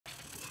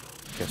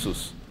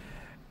Jesus.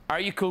 Are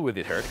you cool with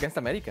it, Herc? Against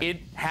America.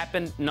 It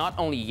happened not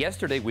only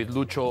yesterday with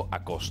Lucho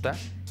Acosta,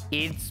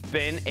 it's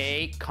been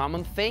a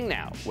common thing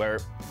now where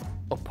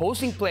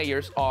opposing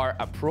players are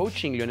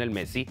approaching Lionel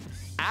Messi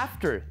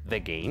after the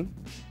game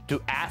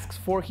to ask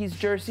for his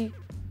jersey,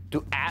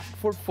 to ask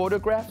for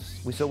photographs.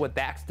 We saw what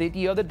Dax did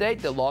the other day.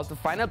 They lost the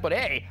final, but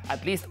hey,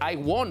 at least I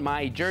won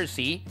my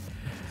jersey.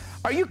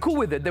 Are you cool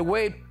with it? The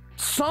way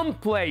some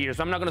players,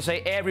 I'm not going to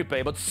say every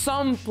player, but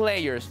some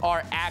players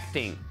are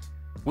acting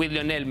with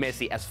Lionel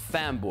Messi as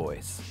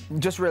fanboys.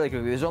 Just really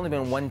quickly, there's only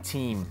been one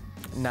team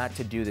not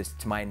to do this,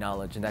 to my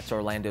knowledge, and that's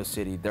Orlando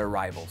City. They're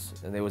rivals.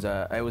 And it was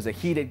a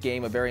heated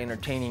game, a very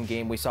entertaining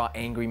game. We saw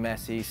angry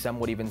Messi. Some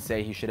would even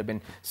say he should have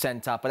been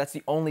sent off, but that's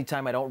the only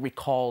time I don't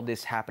recall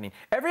this happening.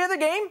 Every other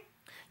game,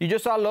 you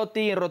just saw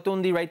Lotti and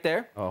Rotundi right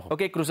there. Oh.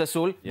 Okay, Cruz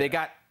Azul. Yeah. They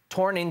got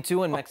torn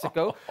into in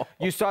Mexico.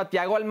 You saw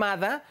Thiago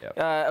Almada,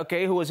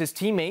 okay, who was his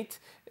teammate,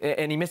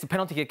 and he missed a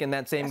penalty kick in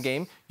that same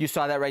game. You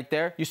saw that right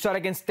there. You saw it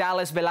against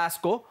Dallas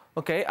Velasco,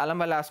 okay, Alan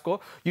Velasco.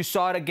 You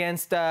saw it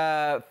against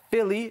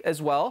Philly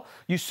as well.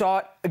 You saw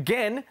it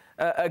again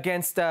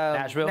against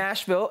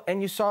Nashville,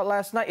 and you saw it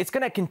last night. It's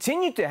going to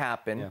continue to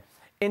happen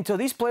until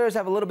these players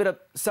have a little bit of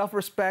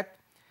self-respect,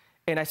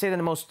 and I say that in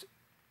the most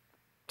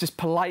just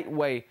polite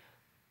way,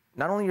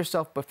 not only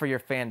yourself, but for your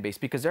fan base,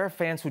 because there are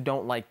fans who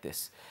don't like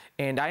this.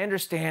 And I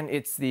understand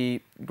it's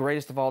the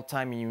greatest of all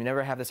time, and you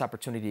never have this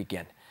opportunity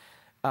again.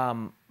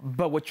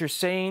 But what you're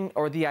saying,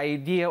 or the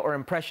idea or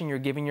impression you're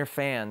giving your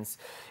fans,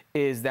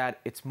 is that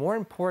it's more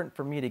important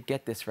for me to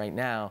get this right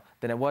now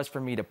than it was for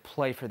me to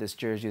play for this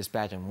jersey, this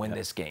badge, and win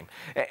this game.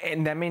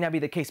 And that may not be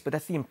the case, but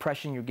that's the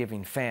impression you're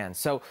giving fans.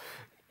 So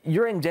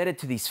you're indebted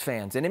to these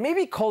fans, and it may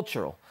be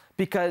cultural,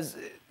 because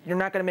you're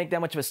not going to make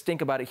that much of a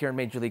stink about it here in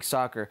Major League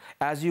Soccer,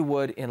 as you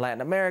would in Latin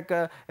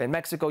America and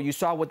Mexico. You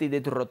saw what they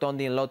did to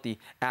Rotondi and Lotti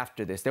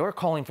after this. They were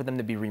calling for them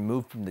to be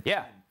removed from the team.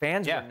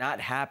 Fans were not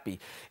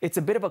happy. It's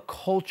a bit of a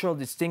cultural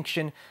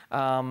distinction,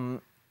 and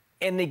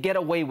they get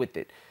away with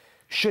it.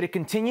 Should it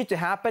continue to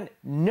happen?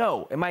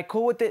 No. Am I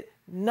cool with it?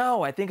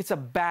 No. I think it's a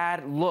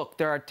bad look.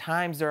 There are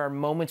times, there are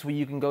moments where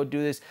you can go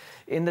do this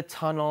in the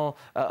tunnel,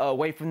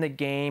 away from the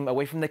game,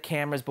 away from the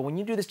cameras. But when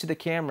you do this to the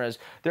cameras,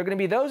 there are going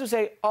to be those who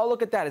say, oh,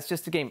 look at that, it's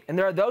just a game. And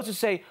there are those who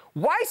say,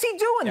 why is he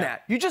doing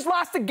that? You just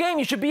lost the game.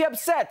 You should be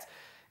upset.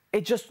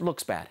 It just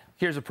looks bad.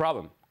 Here's the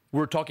problem.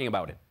 We're talking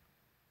about it.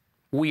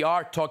 We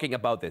are talking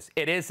about this.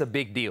 It is a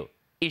big deal.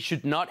 It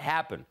should not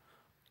happen.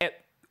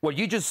 What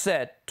you just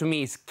said to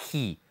me is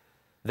key.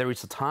 There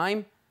is a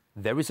time,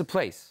 there is a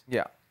place.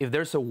 If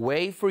there's a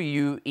way for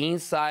you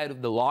inside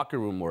of the locker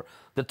room or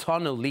the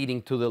tunnel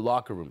leading to the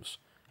locker rooms,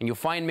 and you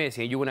find Messi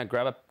and you want to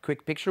grab a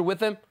quick picture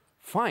with him,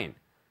 fine.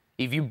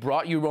 If you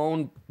brought your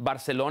own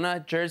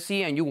Barcelona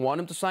jersey and you want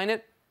him to sign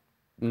it,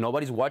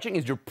 nobody's watching,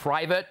 it's your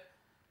private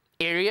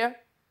area,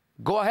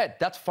 go ahead,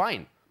 that's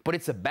fine. But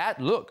it's a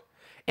bad look.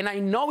 And I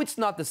know it's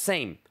not the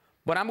same,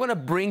 but I'm going to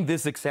bring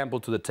this example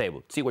to the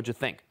table, see what you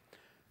think.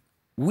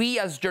 We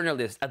as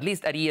journalists, at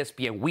least at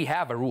ESPN, we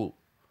have a rule.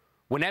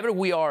 Whenever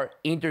we are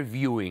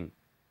interviewing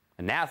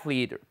an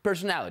athlete or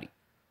personality,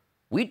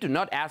 we do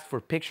not ask for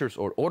pictures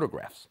or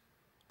autographs.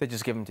 They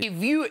just give them to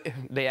you.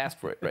 They ask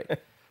for it, right?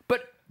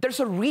 But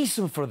there's a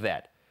reason for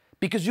that,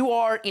 because you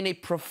are in a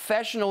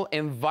professional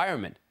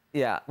environment.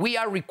 We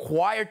are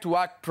required to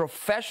act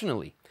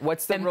professionally.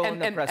 What's the rule in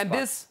the press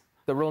box?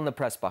 The rule in the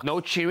press box. No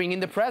cheering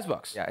in the press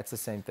box. Yeah, it's the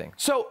same thing.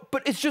 So,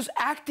 but it's just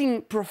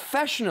acting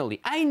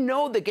professionally. I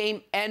know the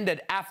game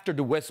ended after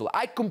the whistle.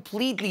 I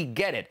completely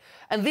get it.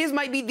 And this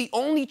might be the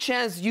only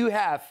chance you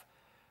have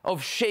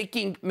of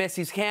shaking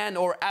Messi's hand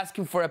or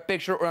asking for a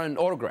picture or an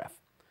autograph.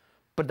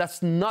 But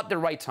that's not the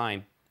right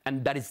time,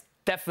 and that is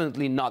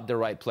definitely not the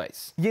right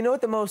place. You know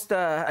what the most,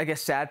 I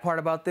guess, sad part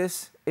about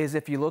this is,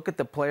 if you look at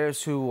the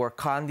players who were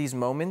caught in these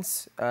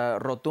moments,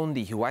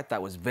 Rotundi, who I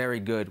thought was very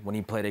good when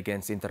he played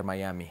against Inter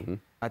Miami.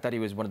 I thought he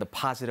was one of the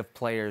positive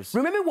players.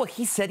 Remember what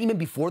he said even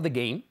before the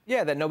game?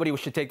 Yeah, that nobody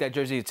should take that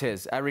jersey, it's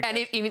his. And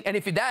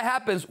if that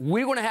happens,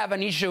 we're going to have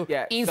an issue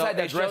inside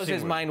that dressing room.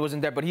 His mind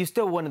wasn't there, but he was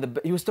still one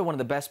of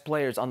the best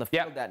players on the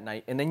field that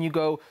night. And then you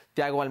go,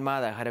 Thiago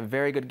Almada had a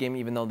very good game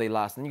even though they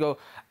lost. And you go,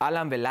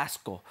 Alan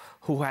Velasco,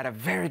 who had a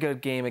very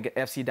good game against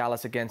FC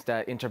Dallas against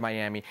Inter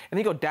Miami. And then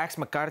you go Dax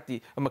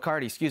McCarty,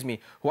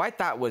 who I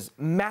thought was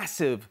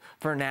massive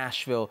for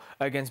Nashville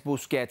against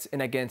Busquets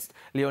and against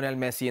Lionel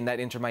Messi in that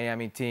Inter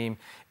Miami team.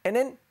 And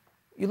then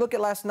you look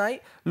at last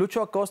night,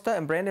 Lucho Acosta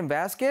and Brandon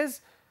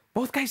Vazquez,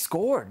 both guys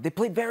scored. They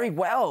played very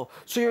well.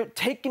 So you're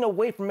taking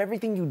away from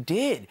everything you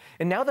did.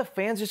 And now the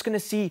fans are just going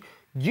to see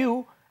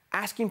you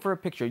asking for a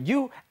picture,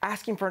 you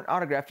asking for an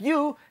autograph,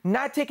 you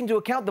not taking into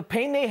account the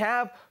pain they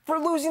have for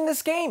losing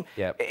this game.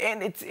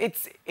 And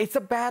it's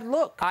a bad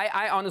look.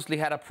 I honestly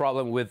had a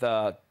problem with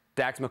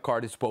Dax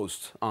McCarty's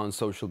post on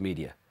social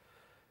media.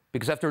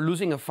 Because after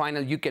losing a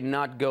final, you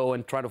cannot go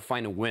and try to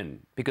find a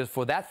win. Because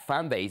for that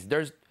fan base,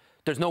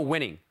 there's no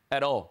winning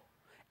at all.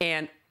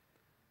 And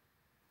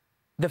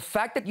the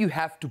fact that you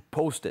have to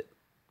post it,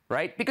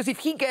 right? Because if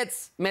he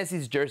gets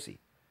Messi's jersey,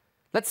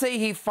 let's say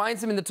he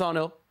finds him in the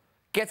tunnel,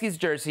 gets his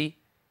jersey,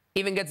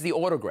 even gets the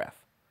autograph.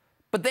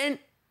 But then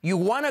you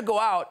want to go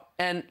out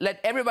and let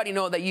everybody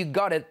know that you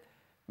got it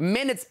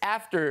minutes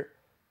after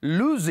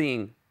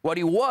losing what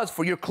it was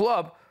for your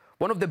club,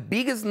 one of the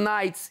biggest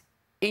nights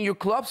in your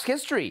club's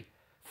history.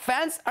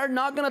 Fans are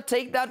not going to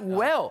take that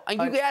well.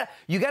 And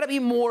you got to be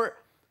more,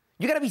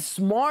 you got to be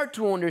smart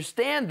to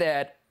understand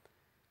that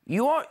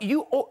you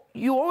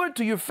owe it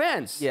to your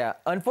fans. Yeah,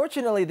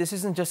 unfortunately, this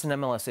isn't just an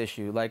MLS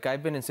issue. Like,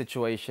 I've been in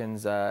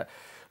situations,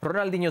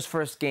 Ronaldinho's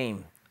first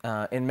game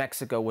in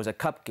Mexico was a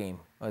cup game.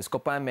 It was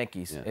Copa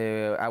MX.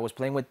 Yeah. I was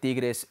playing with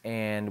Tigres,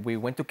 and we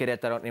went to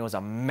Querétaro, and it was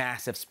a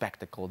massive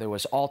spectacle. There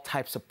was all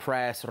types of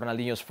press.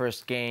 Ronaldinho's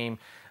first game,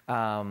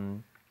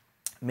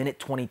 minute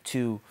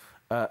 22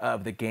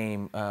 of the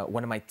game,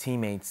 one of my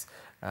teammates,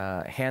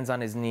 hands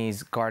on his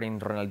knees, guarding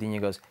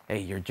Ronaldinho, goes, "Hey,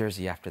 your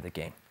jersey after the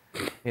game."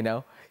 You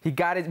know, he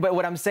got it. But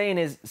what I'm saying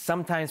is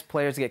sometimes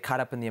players get caught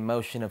up in the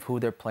emotion of who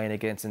they're playing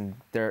against and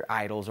their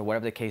idols or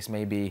whatever the case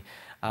may be,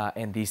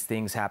 and these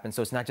things happen.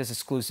 So it's not just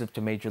exclusive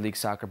to Major League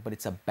Soccer, but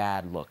it's a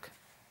bad look.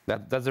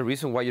 That's the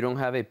reason why you don't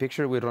have a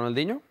picture with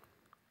Ronaldinho?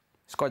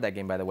 Scored that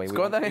game, by the way.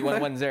 Scored that game? We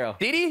won 1-0.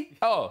 Did he?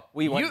 Oh,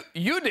 we won.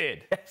 You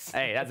did? Yes.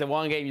 Hey, that's the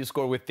one game you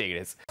scored with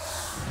Tigres.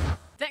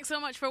 Thanks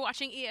so much for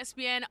watching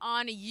ESPN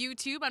on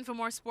YouTube. And for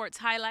more sports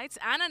highlights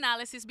and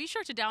analysis, be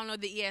sure to download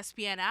the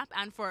ESPN app.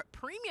 And for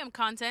premium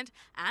content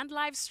and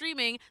live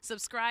streaming,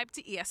 subscribe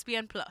to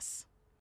ESPN Plus.